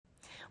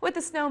With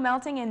the snow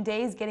melting and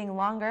days getting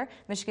longer,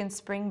 Michigan's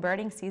spring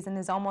birding season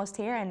is almost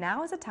here, and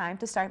now is a time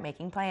to start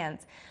making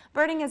plans.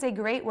 Birding is a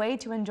great way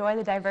to enjoy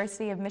the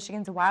diversity of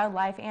Michigan's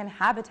wildlife and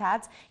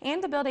habitats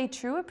and to build a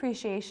true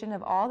appreciation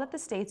of all that the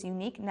state's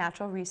unique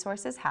natural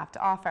resources have to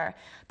offer.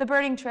 The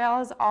birding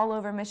trails all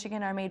over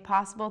Michigan are made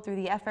possible through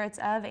the efforts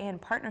of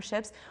and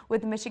partnerships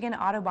with Michigan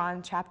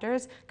Audubon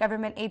chapters,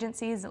 government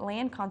agencies,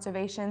 land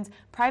conservations,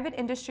 private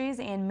industries,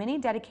 and many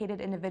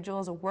dedicated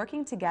individuals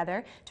working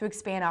together to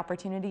expand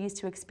opportunities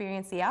to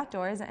experience the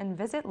outdoors and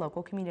visit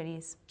local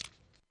communities.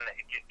 It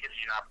gives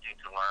you an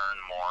opportunity to learn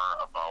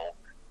more about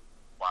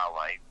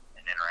wildlife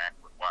and interact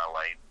with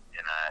wildlife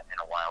in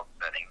a wild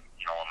setting,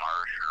 you know, a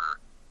marsh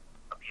or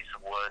a piece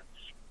of woods,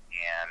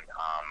 and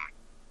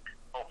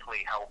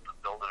hopefully help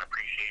build an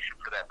appreciation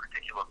for that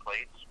particular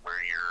place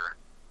where you're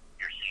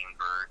seeing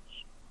birds,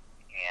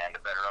 and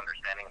a better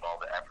understanding of all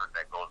the effort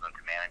that goes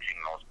into managing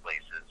those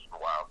places for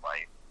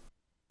wildlife.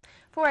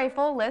 For a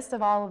full list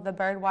of all of the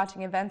bird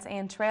watching events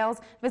and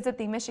trails, visit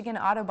the Michigan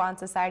Audubon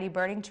Society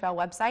Birding Trail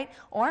website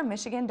or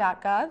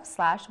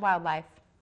michigan.gov/wildlife.